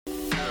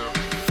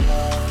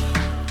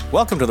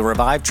Welcome to the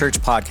Revive Church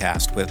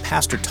Podcast with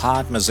Pastor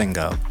Todd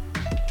Mazingo.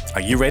 Are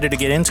you ready to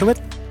get into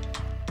it?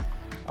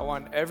 I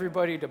want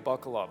everybody to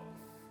buckle up.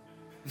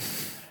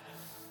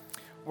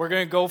 We're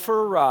going to go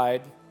for a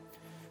ride.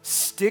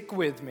 Stick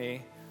with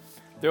me.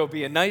 There will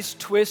be a nice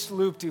twist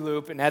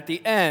loop-de-loop, and at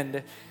the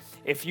end,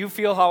 if you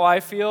feel how I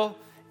feel,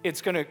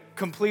 it's going to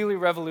completely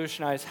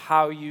revolutionize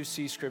how you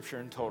see Scripture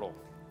in total.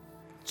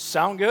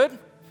 Sound good?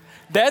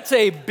 That's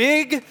a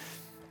big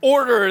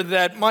order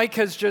that Mike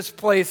has just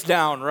placed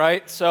down,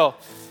 right? So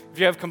if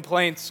you have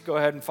complaints, go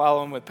ahead and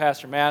follow him with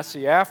Pastor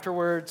Massey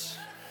afterwards.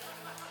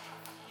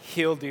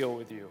 He'll deal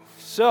with you.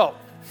 So,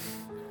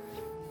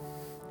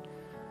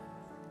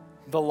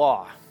 the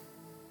law.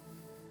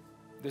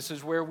 This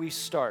is where we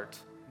start.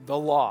 The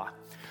law.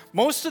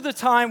 Most of the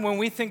time when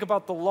we think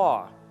about the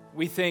law,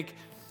 we think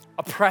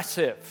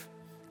oppressive.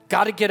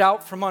 Got to get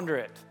out from under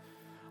it.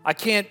 I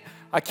can't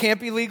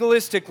be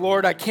legalistic,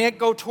 Lord. I can't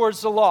go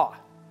towards the law,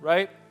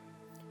 right?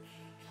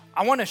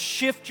 I want to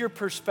shift your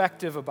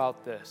perspective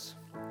about this.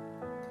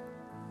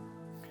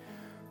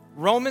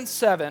 Romans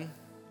 7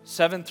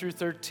 through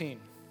 13.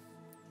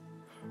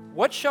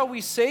 What shall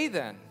we say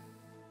then?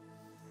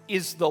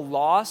 Is the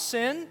law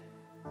sin?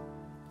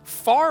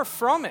 Far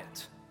from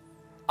it.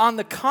 On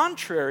the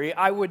contrary,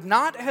 I would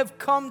not have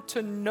come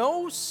to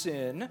know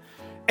sin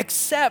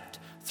except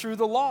through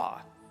the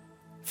law.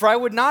 For I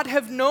would not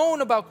have known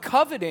about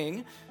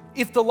coveting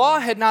if the law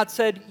had not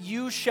said,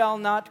 you shall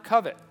not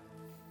covet.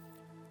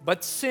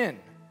 But sin,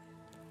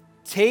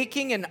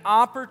 taking an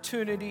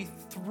opportunity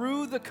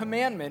through the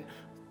commandment,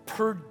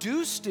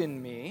 produced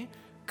in me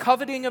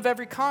coveting of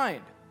every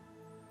kind.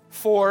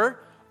 For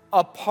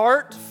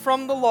apart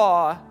from the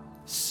law,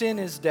 sin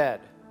is dead.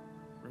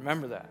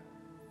 Remember that.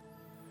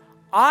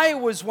 I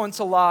was once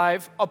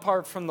alive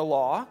apart from the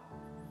law,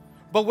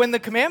 but when the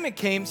commandment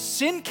came,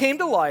 sin came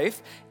to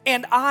life,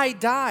 and I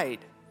died.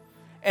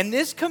 And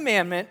this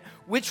commandment,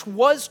 which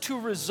was to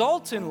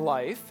result in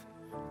life,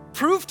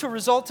 proved to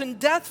result in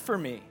death for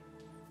me.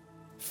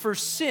 For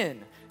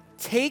sin,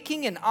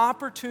 taking an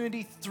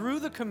opportunity through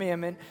the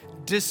commandment,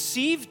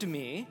 deceived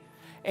me,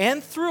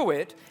 and through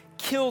it,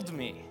 killed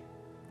me.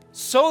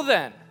 So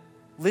then,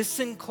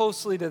 listen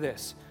closely to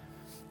this.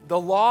 The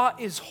law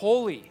is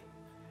holy,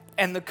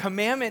 and the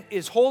commandment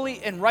is holy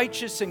and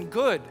righteous and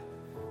good.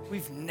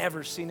 We've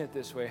never seen it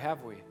this way,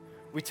 have we?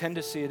 We tend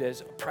to see it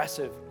as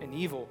oppressive and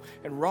evil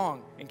and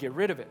wrong and get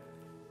rid of it.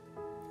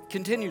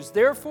 Continues,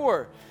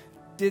 therefore,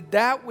 did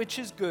that which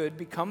is good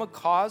become a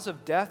cause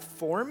of death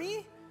for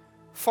me?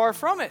 Far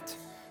from it.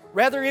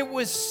 Rather, it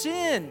was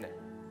sin,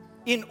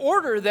 in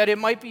order that it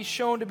might be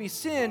shown to be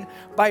sin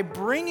by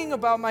bringing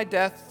about my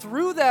death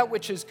through that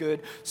which is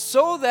good,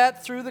 so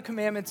that through the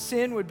commandment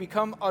sin would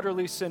become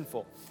utterly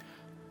sinful.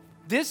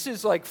 This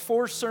is like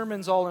 4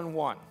 sermons all in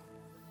one.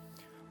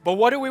 But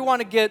what do we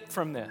want to get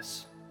from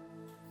this?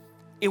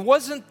 It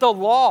wasn't the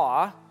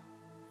law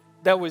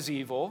that was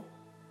evil.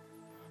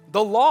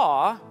 The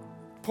law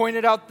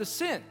pointed out the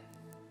sin,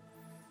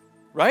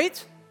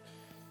 right?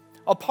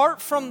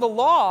 Apart from the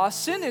law,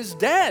 sin is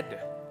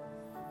dead.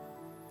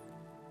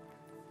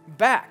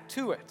 Back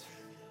to it.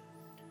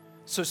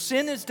 So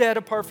sin is dead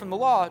apart from the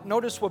law.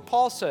 Notice what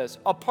Paul says.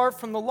 Apart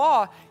from the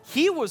law,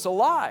 he was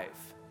alive.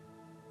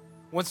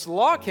 Once the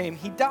law came,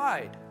 he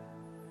died.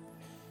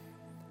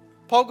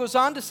 Paul goes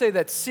on to say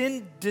that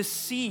sin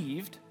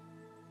deceived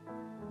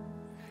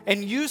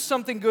and used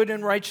something good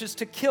and righteous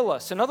to kill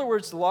us. In other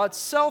words, the law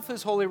itself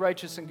is holy,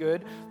 righteous, and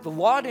good. The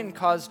law didn't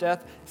cause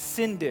death.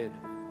 Sin did.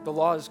 The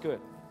law is good.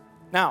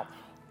 Now,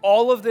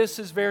 all of this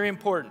is very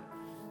important.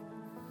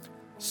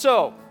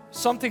 So,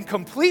 something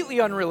completely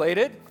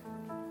unrelated.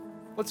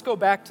 Let's go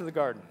back to the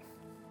garden.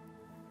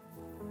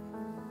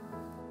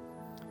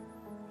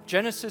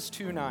 Genesis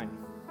 2:9.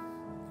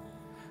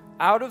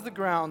 Out of the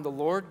ground the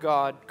Lord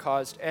God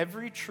caused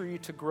every tree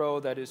to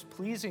grow that is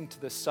pleasing to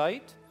the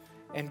sight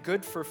and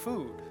good for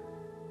food.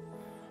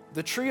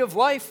 The tree of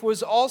life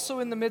was also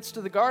in the midst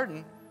of the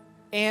garden,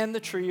 and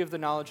the tree of the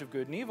knowledge of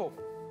good and evil.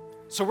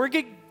 So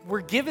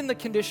we're given the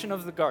condition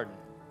of the garden.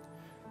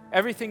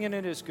 Everything in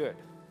it is good,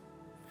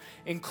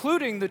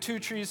 including the 2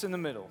 trees in the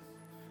middle.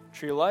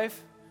 Tree of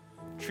life,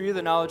 tree of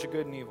the knowledge of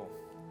good and evil.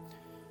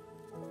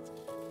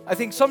 I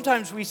think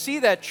sometimes we see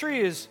that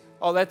tree as,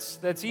 oh,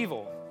 that's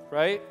evil,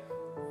 right?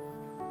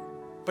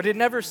 But it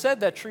never said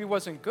that tree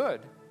wasn't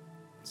good. It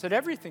said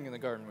everything in the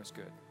garden was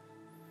good.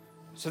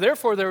 So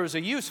therefore, there was a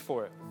use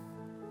for it.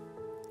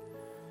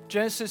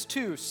 Genesis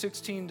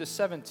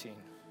 2:16-17.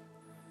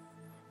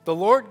 The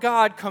Lord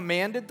God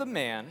commanded the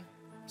man,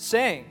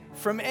 saying,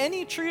 from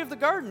any tree of the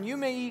garden you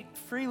may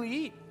freely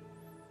eat,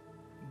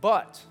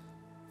 but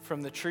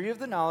from the tree of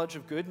the knowledge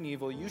of good and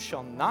evil you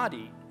shall not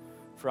eat,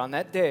 for on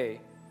that day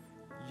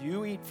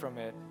you eat from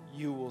it,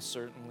 you will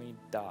certainly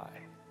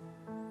die.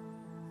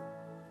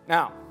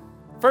 Now,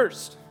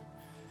 first,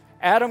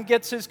 Adam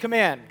gets his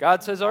command.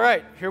 God says, all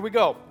right, here we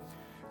go.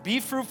 Be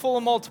fruitful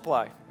and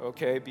multiply.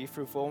 Okay, be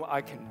fruitful.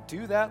 I can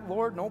do that,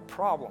 Lord, no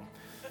problem.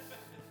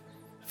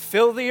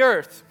 Fill the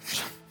earth.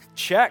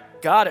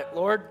 Check, got it,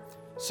 Lord.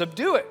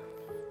 Subdue it.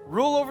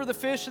 Rule over the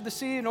fish of the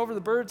sea and over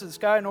the birds of the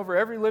sky and over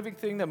every living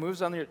thing that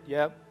moves on the earth.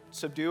 Yep,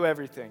 subdue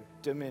everything,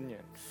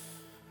 dominion.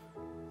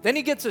 Then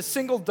he gets a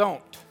single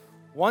don't,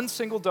 one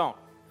single don't.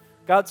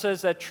 God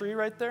says, that tree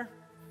right there,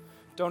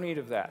 don't eat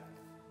of that,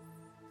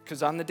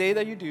 because on the day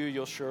that you do,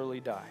 you'll surely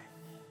die.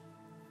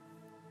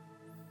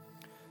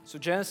 So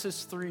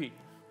Genesis 3,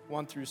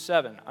 1 through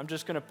 7, I'm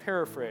just going to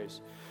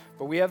paraphrase,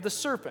 but we have the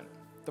serpent,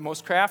 the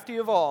most crafty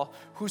of all,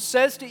 who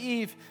says to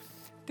Eve,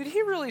 did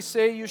he really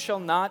say you shall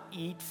not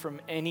eat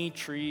from any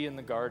tree in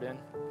the garden?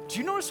 Do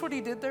you notice what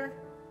he did there?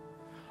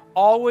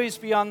 Always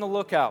be on the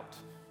lookout.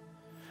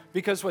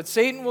 Because what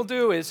Satan will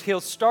do is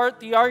he'll start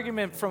the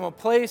argument from a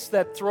place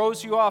that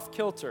throws you off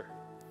kilter.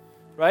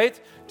 Right?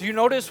 Do you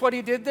notice what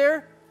he did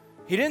there?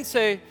 He didn't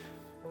say,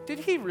 did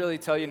he really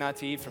tell you not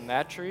to eat from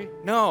that tree?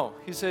 No.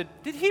 He said,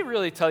 did he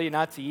really tell you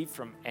not to eat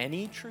from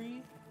any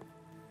tree?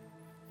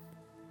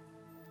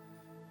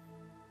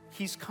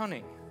 He's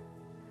cunning.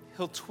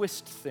 He'll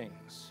twist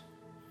things.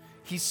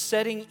 He's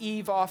setting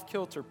Eve off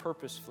kilter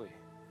purposefully.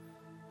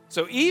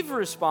 So Eve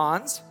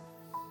responds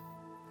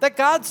that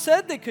God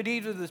said they could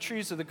eat of the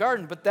trees of the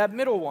garden, but that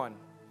middle one,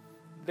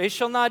 they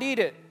shall not eat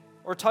it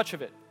or touch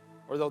of it,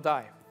 or they'll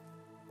die.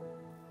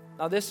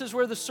 Now this is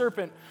where the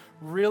serpent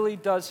really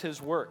does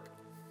his work.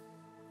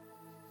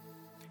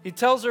 He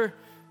tells her,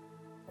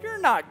 you're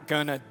not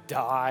gonna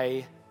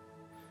die.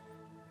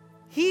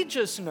 He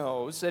just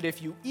knows that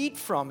if you eat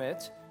from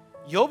it,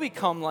 you'll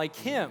become like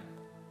him,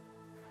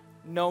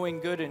 knowing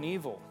good and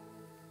evil.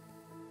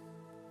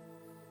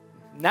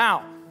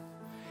 Now,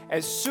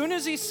 as soon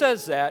as he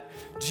says that,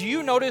 do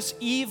you notice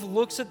Eve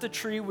looks at the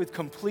tree with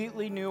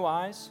completely new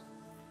eyes?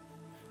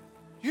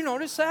 You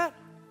notice that?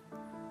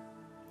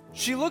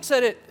 She looks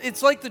at it,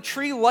 it's like the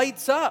tree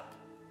lights up.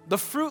 The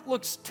fruit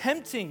looks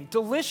tempting,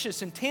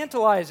 delicious, and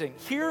tantalizing.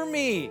 Hear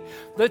me,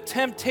 the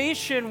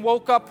temptation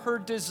woke up her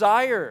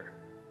desire.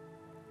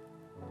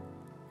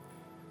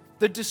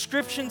 The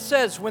description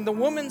says, when the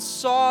woman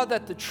saw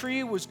that the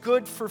tree was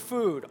good for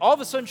food, all of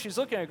a sudden she's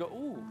looking at it and go,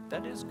 ooh,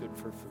 that is good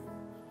for food.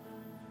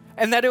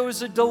 And that it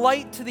was a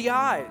delight to the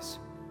eyes.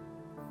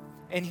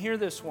 And hear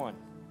this one.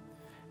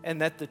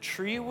 And that the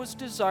tree was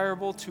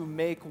desirable to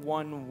make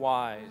one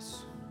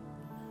wise.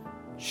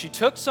 She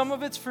took some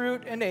of its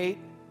fruit and ate.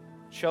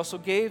 She also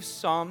gave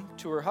some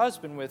to her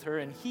husband with her,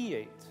 and he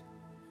ate.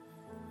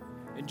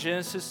 In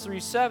Genesis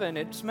 3:7,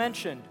 it's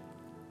mentioned,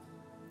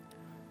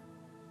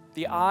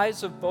 the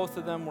eyes of both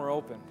of them were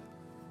opened.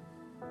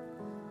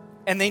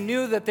 And they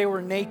knew that they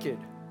were naked.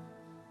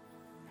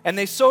 And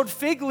they sewed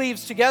fig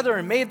leaves together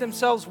and made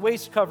themselves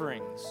waist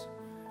coverings.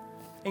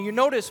 And you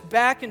notice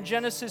back in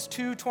Genesis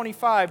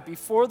 2:25,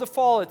 before the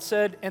fall, it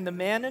said, and the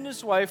man and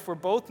his wife were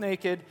both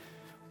naked.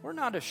 We're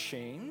not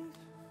ashamed.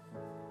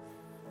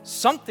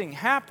 Something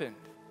happened.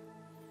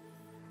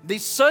 They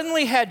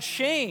suddenly had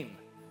shame.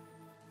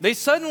 They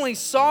suddenly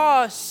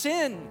saw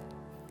sin.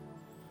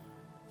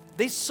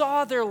 They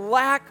saw their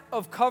lack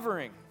of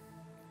covering.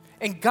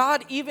 And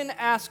God even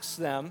asks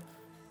them,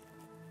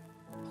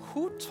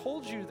 who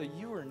told you that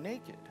you were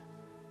naked?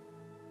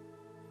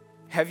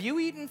 Have you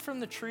eaten from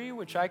the tree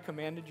which I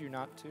commanded you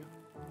not to?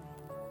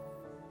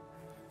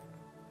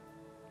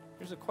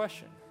 Here's a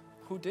question.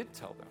 Who did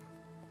tell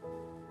them?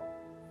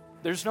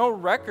 There's no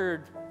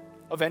record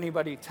of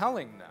anybody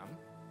telling them.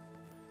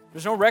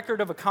 There's no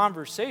record of a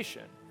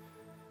conversation.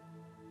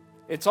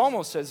 It's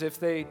almost as if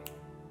they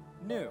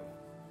knew.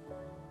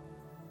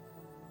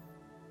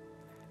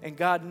 And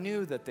God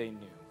knew that they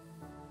knew.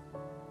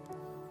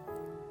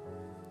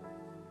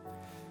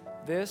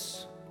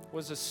 This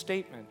was a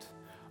statement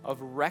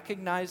of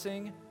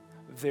recognizing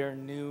their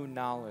new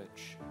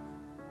knowledge.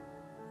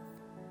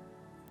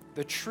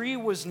 The tree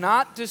was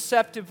not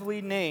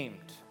deceptively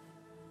named.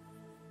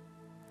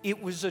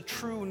 It was a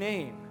true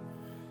name.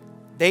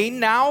 They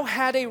now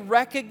had a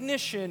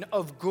recognition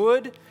of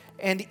good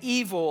and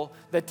evil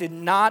that did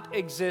not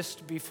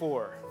exist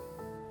before.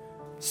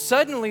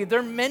 Suddenly,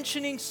 they're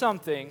mentioning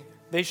something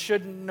they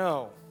shouldn't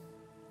know.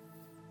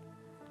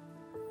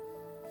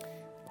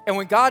 And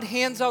when God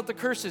hands out the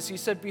curses, he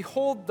said,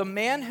 behold, the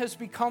man has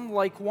become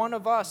like one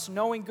of us,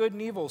 knowing good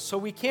and evil. So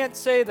we can't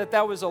say that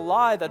that was a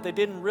lie, that they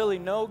didn't really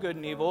know good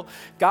and evil.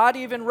 God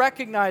even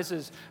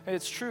recognizes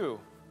it's true.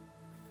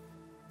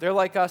 They're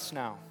like us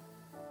now.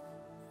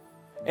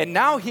 And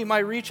now he might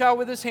reach out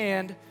with his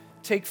hand,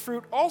 take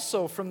fruit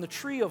also from the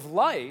tree of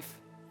life,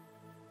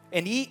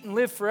 and eat and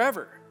live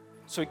forever.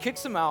 So he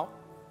kicks them out,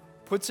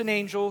 puts an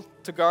angel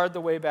to guard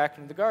the way back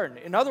into the garden.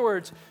 In other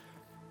words,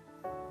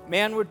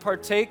 man would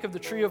partake of the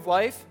tree of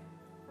life,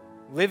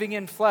 living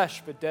in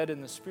flesh but dead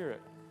in the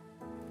spirit.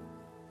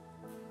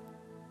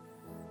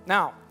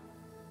 Now,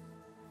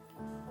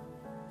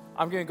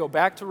 I'm going to go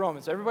back to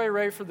Romans. Everybody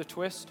ready for the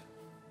twist?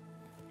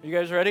 You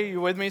guys ready? You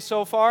with me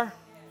so far?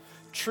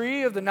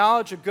 Tree of the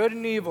knowledge of good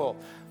and evil.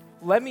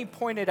 Let me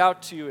point it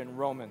out to you in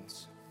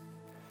Romans.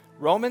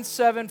 Romans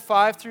 7,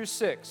 5 through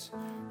 6.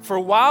 For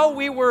while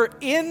we were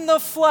in the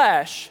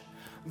flesh,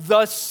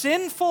 the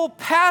sinful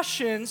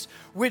passions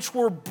which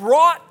were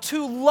brought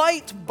to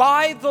light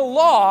by the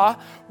law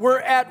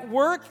were at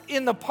work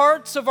in the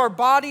parts of our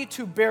body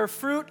to bear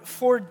fruit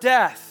for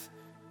death.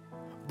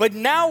 But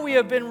now we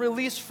have been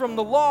released from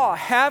the law,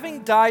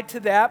 having died to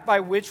that by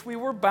which we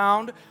were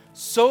bound,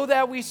 so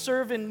that we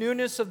serve in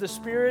newness of the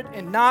Spirit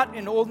and not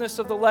in oldness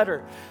of the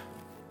letter.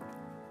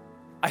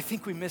 I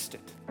think we missed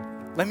it.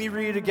 Let me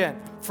read it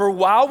again. For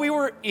while we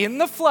were in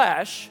the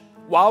flesh,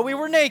 while we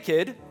were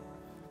naked,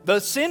 the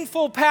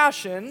sinful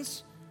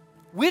passions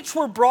which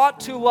were brought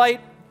to light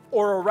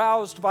or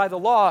aroused by the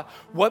law,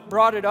 what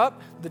brought it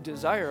up? The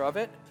desire of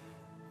it.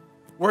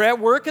 Were at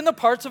work in the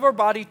parts of our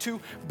body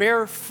to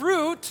bear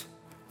fruit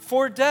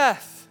for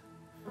death.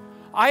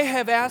 I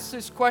have asked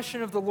this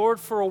question of the Lord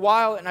for a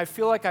while, and I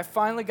feel like I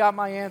finally got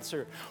my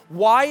answer.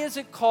 Why is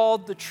it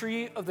called the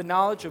tree of the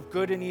knowledge of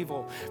good and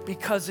evil?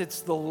 Because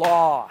it's the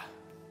law.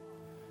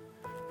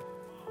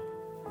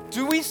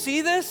 Do we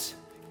see this?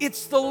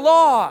 It's the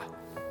law.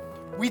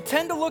 We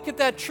tend to look at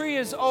that tree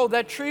as, oh,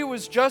 that tree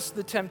was just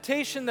the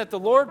temptation that the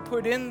Lord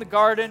put in the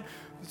garden,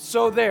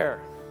 so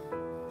there.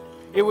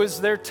 It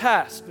was their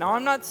test. Now,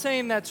 I'm not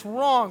saying that's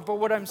wrong, but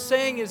what I'm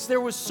saying is there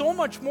was so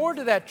much more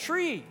to that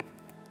tree.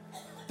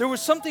 There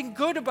was something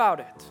good about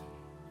it.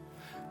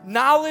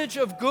 Knowledge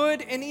of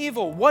good and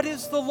evil. What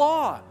is the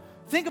law?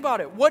 Think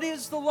about it. What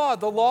is the law?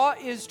 The law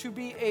is to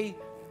be a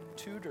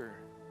tutor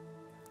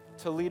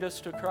to lead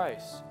us to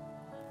Christ.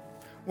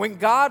 When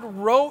God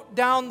wrote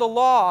down the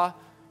law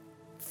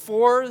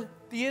for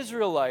the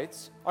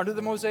Israelites under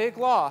the Mosaic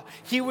law,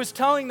 He was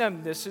telling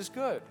them, this is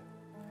good,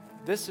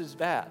 this is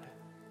bad.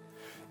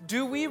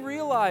 Do we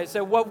realize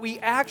that what we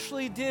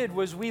actually did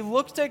was we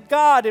looked at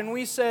God and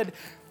we said,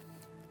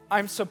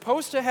 I'm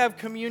supposed to have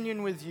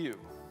communion with you.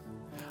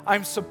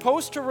 I'm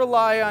supposed to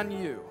rely on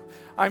you.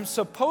 I'm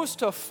supposed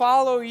to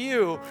follow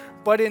you,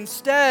 but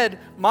instead,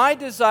 my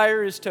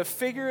desire is to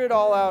figure it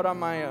all out on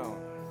my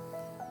own.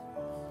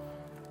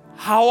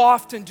 How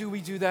often do we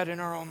do that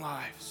in our own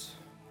lives?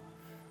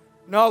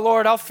 No,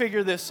 Lord, I'll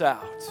figure this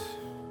out.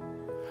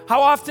 How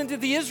often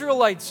did the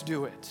Israelites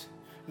do it?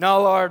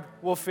 No, Lord,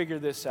 we'll figure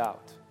this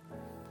out.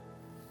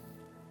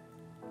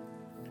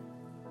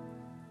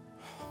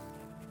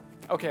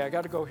 Okay, I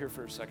got to go here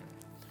for a second.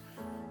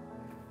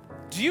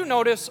 Do you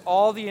notice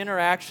all the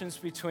interactions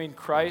between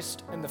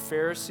Christ and the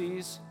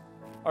Pharisees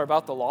are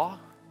about the law?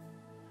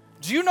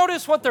 Do you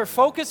notice what their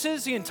focus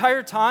is the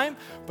entire time?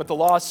 But the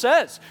law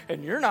says,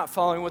 and you're not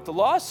following what the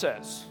law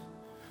says.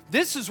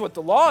 This is what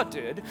the law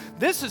did.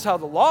 This is how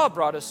the law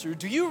brought us through.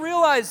 Do you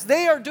realize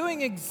they are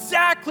doing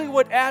exactly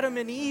what Adam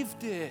and Eve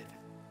did?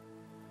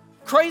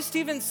 Christ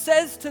even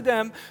says to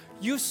them,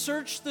 you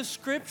search the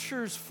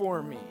scriptures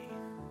for me.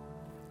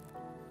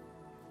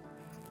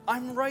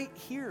 I'm right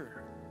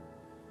here.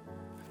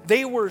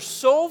 They were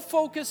so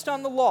focused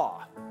on the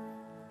law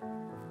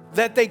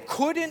that they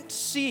couldn't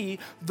see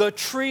the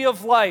tree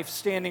of life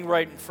standing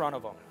right in front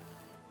of them.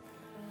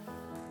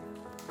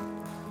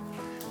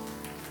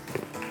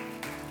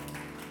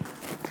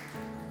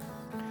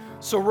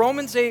 So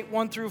Romans 8,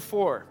 1 through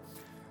 4.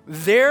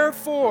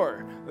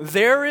 Therefore,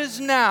 there is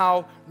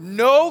now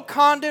no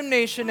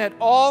condemnation at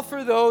all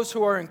for those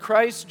who are in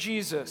Christ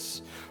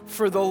Jesus.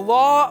 For the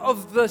law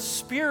of the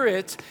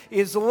Spirit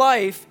is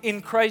life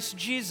in Christ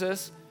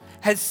Jesus,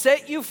 has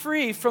set you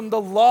free from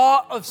the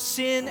law of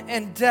sin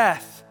and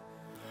death.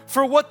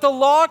 For what the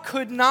law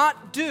could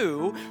not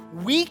do,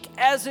 weak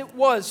as it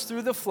was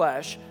through the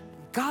flesh,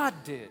 God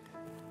did,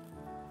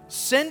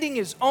 sending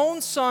His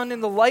own Son in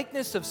the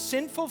likeness of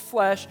sinful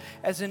flesh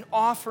as an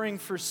offering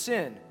for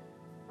sin.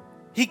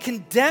 He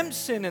condemned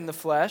sin in the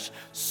flesh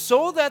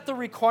so that the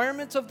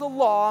requirements of the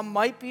law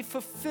might be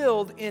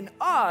fulfilled in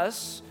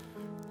us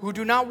who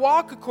do not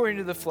walk according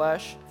to the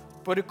flesh,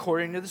 but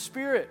according to the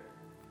Spirit.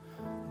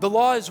 The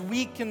law is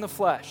weak in the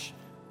flesh.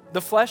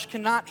 The flesh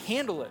cannot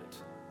handle it.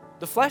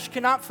 The flesh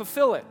cannot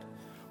fulfill it.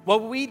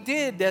 What we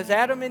did as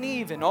Adam and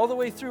Eve and all the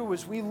way through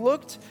was we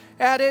looked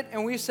at it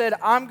and we said,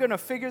 I'm going to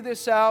figure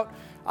this out.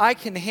 I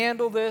can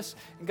handle this.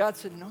 And God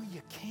said, no,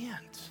 you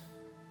can't.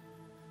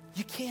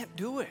 You can't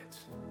do it.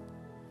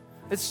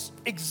 It's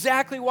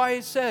exactly why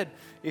He said,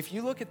 if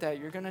you look at that,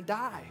 you're going to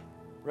die.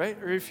 Right?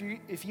 Or if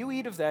you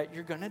eat of that,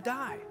 you're going to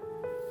die.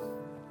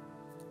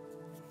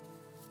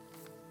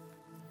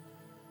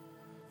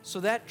 So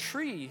that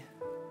tree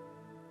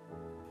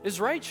is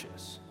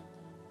righteous.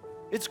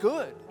 It's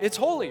good. It's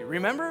holy.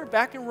 Remember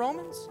back in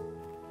Romans?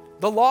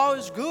 The law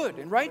is good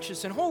and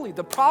righteous and holy.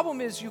 The problem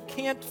is you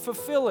can't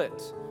fulfill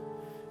it.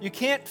 You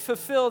can't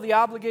fulfill the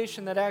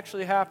obligation that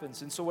actually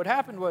happens. And so what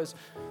happened was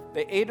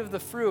they ate of the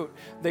fruit.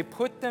 They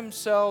put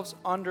themselves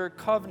under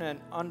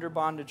covenant, under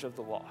bondage of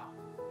the law.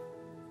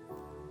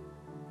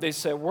 They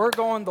said, we're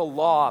going the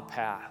law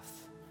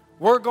path.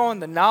 We're going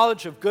the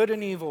knowledge of good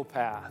and evil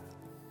path.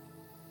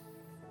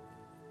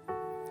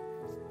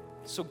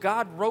 So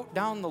God wrote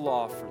down the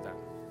law for them.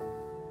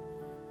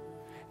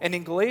 And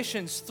in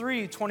Galatians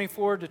 3,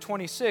 24 to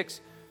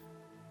 26,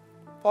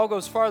 Paul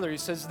goes farther. He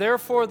says,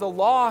 therefore the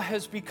law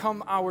has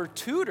become our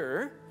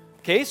tutor.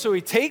 Okay, so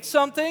he takes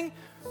something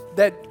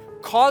that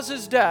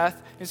causes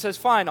death and says,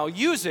 fine, I'll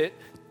use it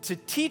to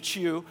teach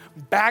you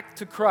back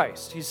to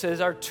Christ. He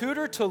says, our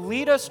tutor to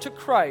lead us to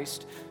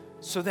Christ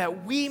so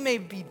that we may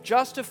be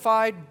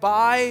justified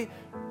by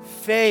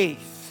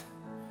faith.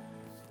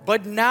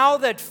 But now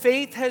that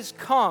faith has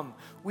come,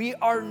 we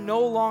are no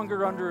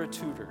longer under a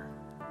tutor.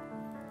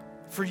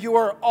 For you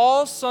are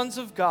all sons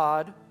of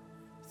God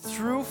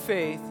through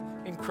faith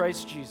in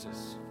Christ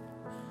Jesus.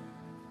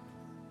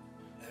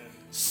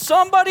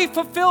 Somebody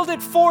fulfilled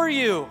it for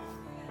you.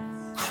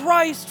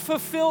 Christ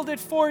fulfilled it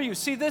for you.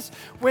 See this,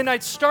 when I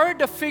started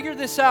to figure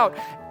this out,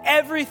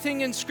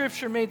 everything in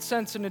Scripture made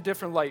sense in a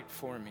different light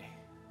for me.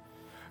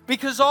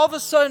 Because all of a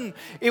sudden,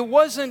 it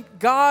wasn't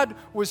God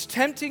was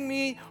tempting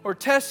me or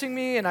testing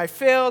me and I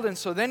failed, and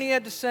so then He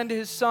had to send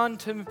His Son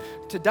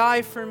to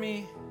die for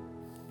me.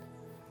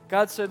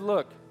 God said,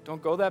 look,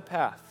 don't go that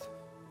path.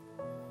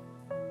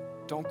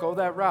 Don't go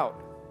that route.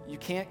 You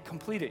can't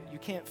complete it. You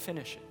can't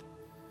finish it.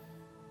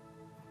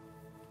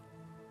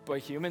 But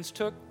humans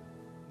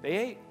they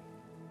ate.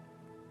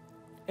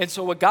 And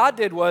so what God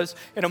did was,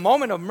 in a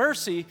moment of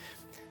mercy,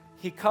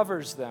 He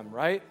covers them,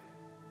 right?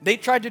 They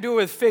tried to do it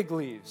with fig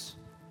leaves.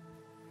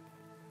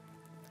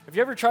 Have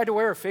you ever tried to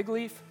wear a fig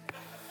leaf?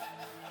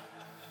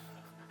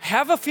 I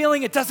have a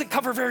feeling it doesn't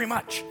cover very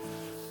much.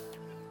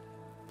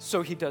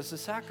 So He does the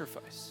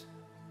sacrifice.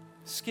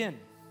 Skin.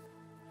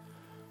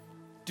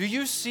 Do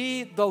you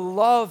see the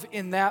love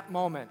in that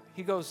moment?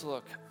 He goes,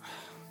 look,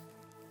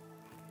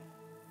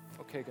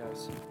 okay,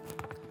 guys,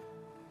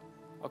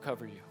 I'll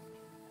cover you.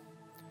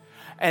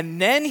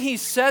 And then He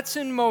sets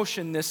in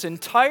motion this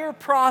entire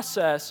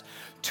process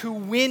to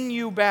win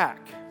you back.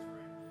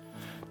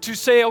 To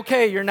say,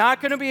 okay, you're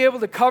not going to be able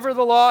to cover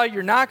the law,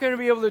 you're not going to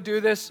be able to do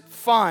this,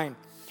 fine.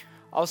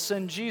 I'll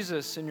send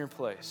Jesus in your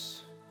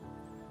place.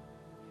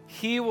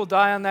 He will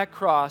die on that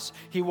cross,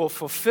 He will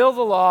fulfill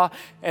the law,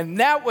 and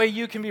that way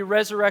you can be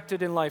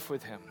resurrected in life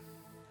with Him.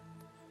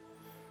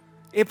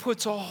 It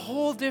puts a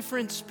whole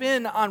different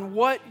spin on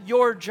what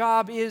your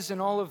job is in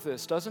all of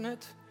this, doesn't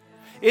it?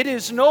 It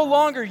is no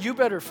longer, you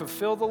better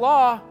fulfill the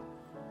law,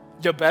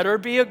 you better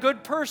be a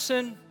good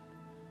person.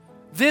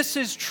 This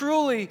is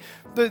truly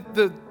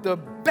the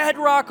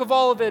bedrock of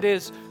all of it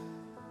is,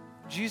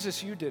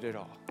 Jesus, you did it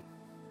all.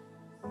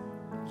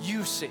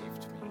 You saved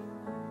me.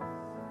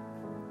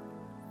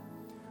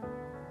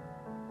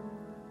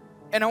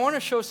 And I want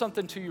to show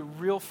something to you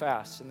real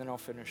fast, and then I'll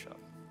finish up.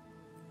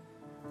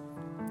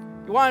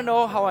 You want to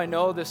know how I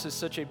know this is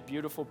such a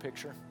beautiful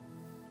picture?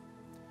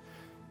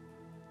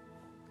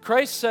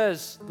 Christ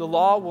says the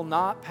law will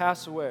not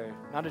pass away,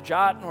 not a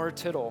jot nor a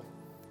tittle,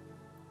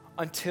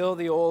 until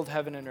the old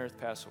heaven and earth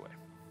pass away.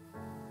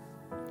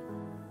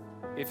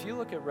 If you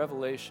look at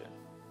Revelation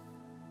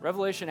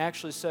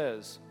actually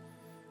says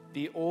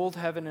the old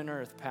heaven and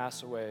earth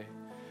pass away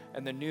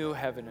and the new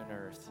heaven and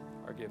earth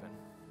are given.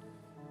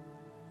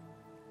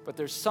 But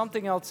there's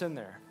something else in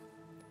there.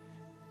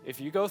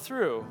 If you go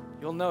through,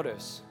 you'll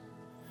notice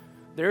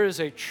there is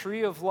a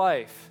tree of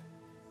life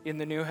in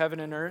the new heaven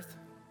and earth.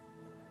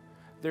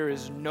 There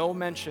is no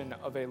mention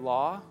of a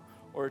law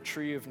or a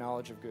tree of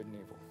knowledge of good and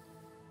evil.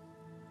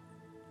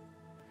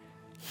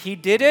 He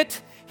did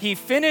it, He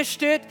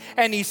finished it,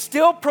 and He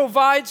still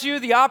provides you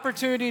the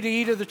opportunity to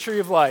eat of the tree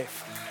of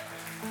life.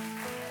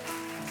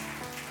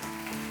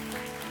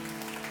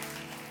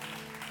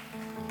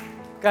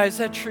 Guys,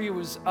 that tree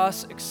was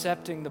us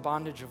accepting the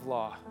bondage of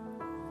law.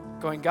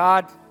 Going,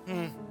 God,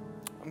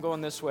 I'm going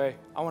this way.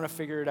 I want to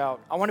figure it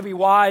out. I want to be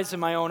wise in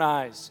my own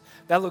eyes.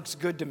 That looks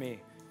good to me.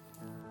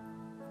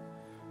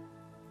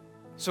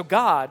 So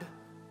God,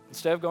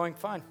 instead of going,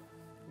 fine,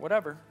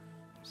 whatever,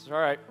 says, all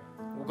right,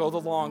 we'll go the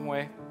long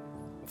way.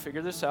 We'll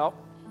figure this out.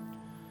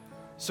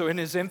 So in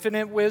His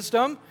infinite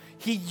wisdom,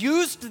 He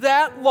used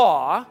that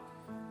law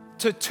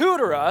to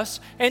tutor us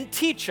and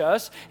teach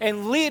us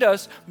and lead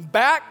us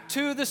back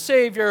to the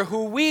Savior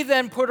who we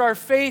then put our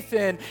faith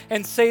in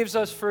and saves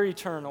us for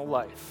eternal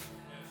life.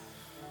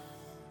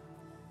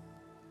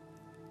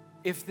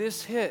 If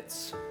this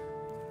hits,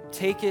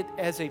 take it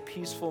as a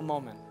peaceful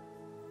moment.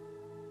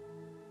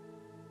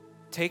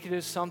 Take it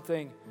as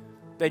something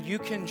that you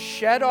can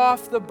shed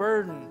off the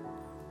burden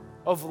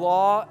of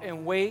law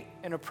and weight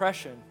and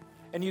oppression,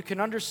 and you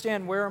can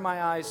understand, where are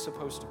my eyes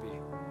supposed to be?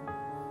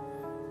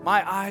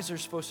 My eyes are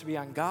supposed to be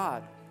on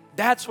God.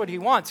 That's what He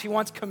wants. He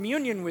wants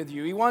communion with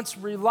you. He wants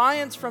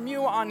reliance from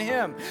you on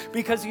Him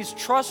because He's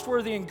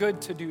trustworthy and good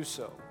to do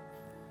so.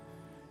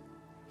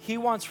 He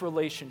wants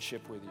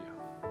relationship with you.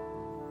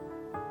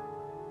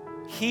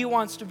 He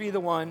wants to be the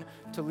one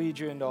to lead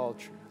you into all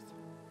truth.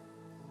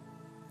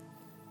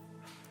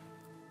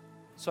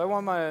 So I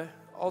want my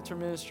altar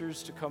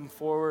ministers to come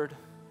forward.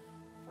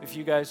 If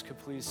you guys could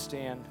please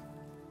stand.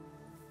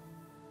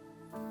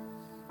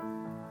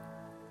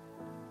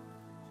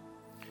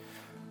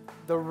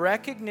 The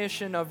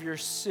recognition of your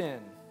sin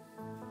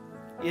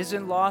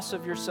isn't loss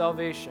of your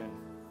salvation,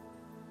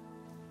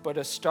 but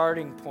a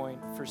starting point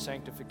for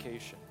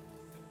sanctification.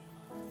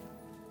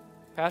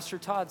 Pastor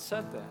Todd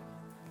said that.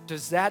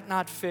 Does that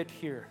not fit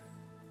here?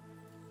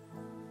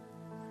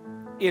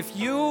 if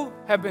you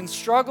have been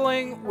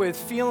struggling with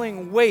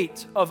feeling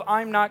weight of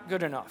I'm not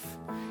good enough,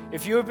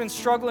 if you have been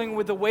struggling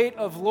with the weight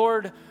of,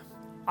 Lord,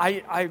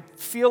 I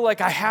feel like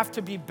I have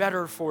to be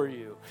better for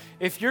you.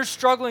 If you're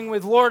struggling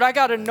with, Lord, I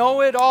got to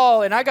know it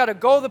all and I got to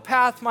go the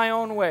path my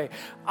own way,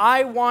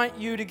 I want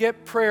you to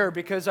get prayer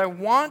because I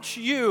want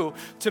you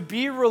to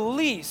be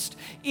released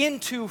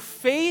into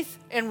faith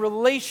and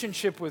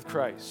relationship with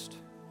Christ.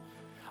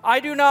 I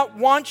do not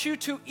want you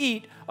to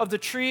eat of the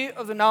tree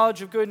of the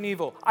knowledge of good and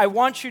evil. I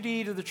want you to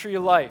eat of the tree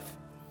of life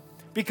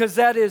because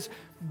that is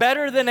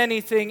better than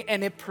anything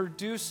and it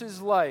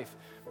produces life.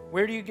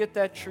 Where do you get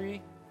that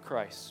tree?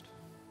 Christ.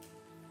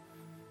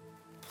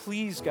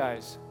 Please,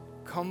 guys,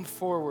 come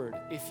forward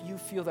if you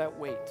feel that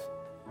weight,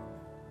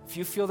 if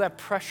you feel that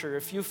pressure,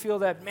 if you feel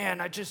that,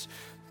 man,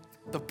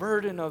 the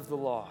burden of the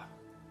law.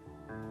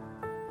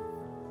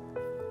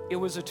 It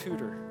was a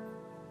tutor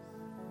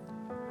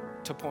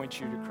to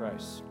point you to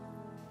Christ.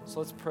 So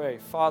let's pray.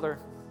 Father,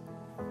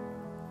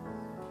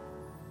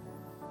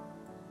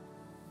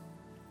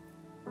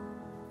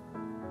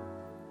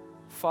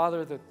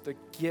 the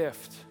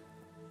gift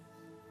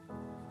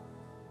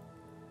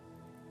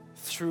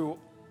through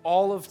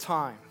all of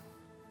time,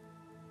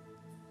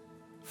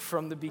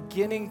 from the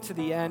beginning to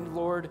the end,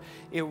 Lord,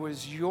 it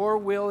was your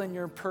will and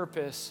your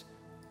purpose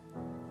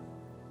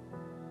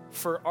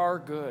for our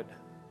good.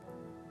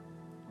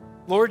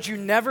 Lord, you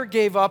never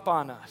gave up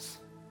on us.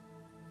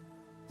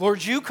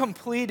 Lord, you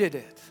completed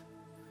it.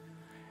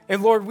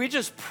 And Lord, we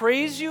just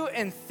praise you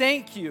and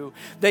thank you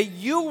that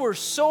you were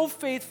so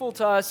faithful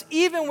to us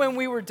even when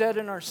we were dead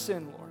in our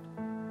sin, Lord.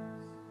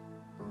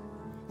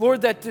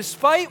 Lord, that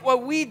despite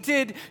what we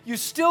did, you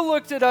still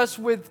looked at us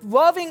with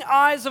loving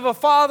eyes of a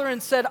father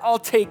and said, I'll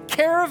take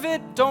care of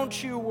it,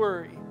 don't you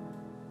worry.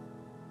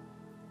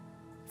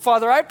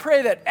 Father, I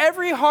pray that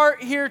every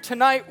heart here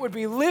tonight would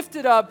be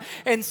lifted up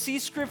and see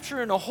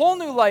Scripture in a whole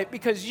new light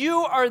because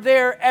you are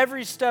there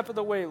every step of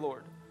the way,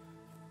 Lord.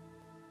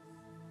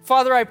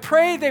 Father, I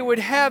pray they would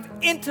have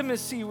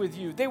intimacy with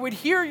you. They would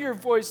hear your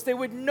voice. They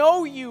would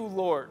know you,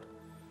 Lord.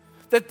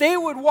 That they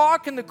would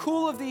walk in the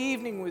cool of the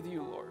evening with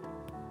you, Lord.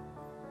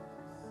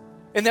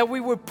 And that we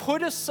would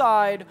put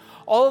aside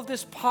all of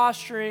this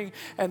posturing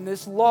and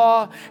this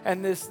law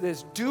and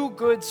this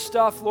do-good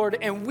stuff, Lord,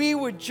 and we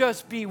would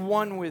just be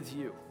one with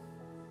you.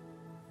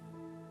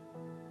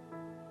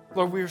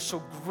 Lord, we are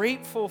so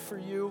grateful for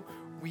you.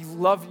 We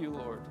love you,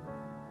 Lord.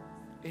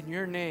 In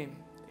your name,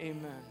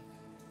 amen.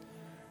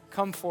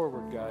 Come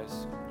forward,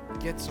 guys.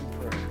 Get some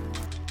prayer.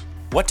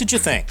 What did you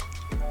think?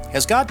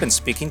 Has God been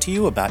speaking to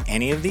you about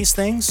any of these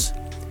things?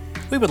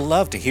 We would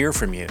love to hear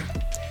from you.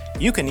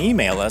 You can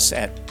email us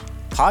at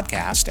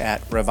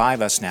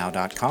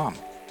podcast@reviveusnow.com.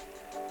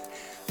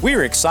 We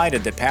are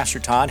excited that Pastor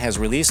Todd has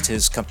released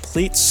his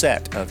complete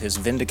set of his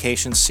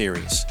Vindication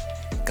series,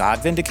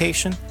 God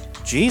Vindication,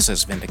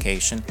 Jesus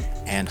Vindication,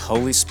 and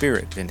Holy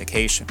Spirit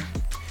Vindication.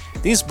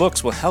 These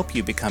books will help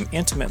you become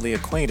intimately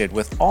acquainted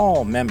with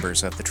all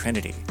members of the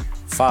Trinity,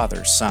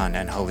 Father, Son,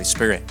 and Holy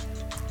Spirit.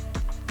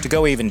 To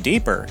go even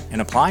deeper in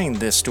applying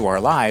this to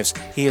our lives,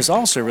 he has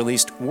also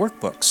released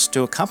workbooks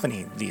to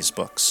accompany these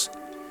books.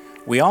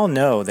 We all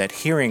know that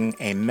hearing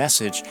a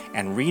message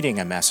and reading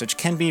a message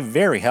can be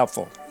very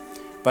helpful,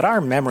 but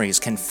our memories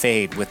can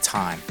fade with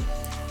time.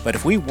 But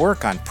if we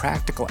work on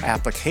practical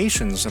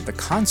applications of the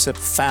concept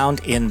found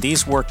in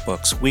these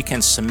workbooks, we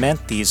can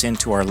cement these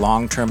into our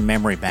long-term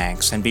memory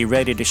banks and be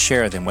ready to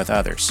share them with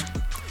others.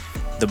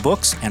 The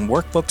books and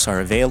workbooks are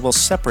available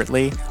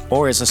separately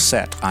or as a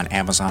set on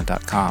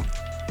Amazon.com.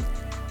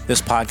 This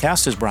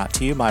podcast is brought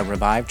to you by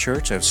Revive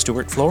Church of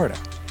Stuart, Florida.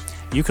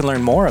 You can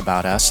learn more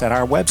about us at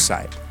our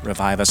website,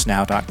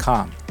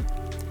 reviveusnow.com.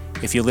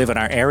 If you live in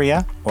our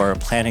area or are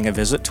planning a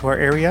visit to our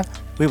area,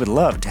 we would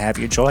love to have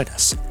you join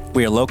us.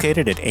 We are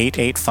located at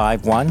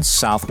 8851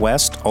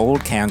 Southwest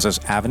Old Kansas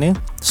Avenue,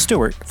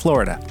 Stuart,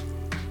 Florida.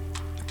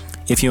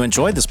 If you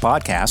enjoyed this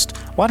podcast,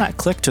 why not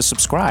click to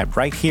subscribe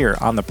right here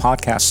on the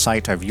podcast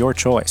site of your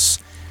choice?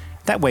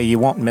 That way you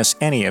won't miss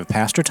any of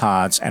Pastor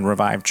Todd's and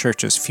Revive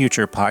Church's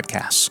future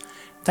podcasts.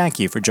 Thank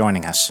you for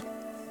joining us.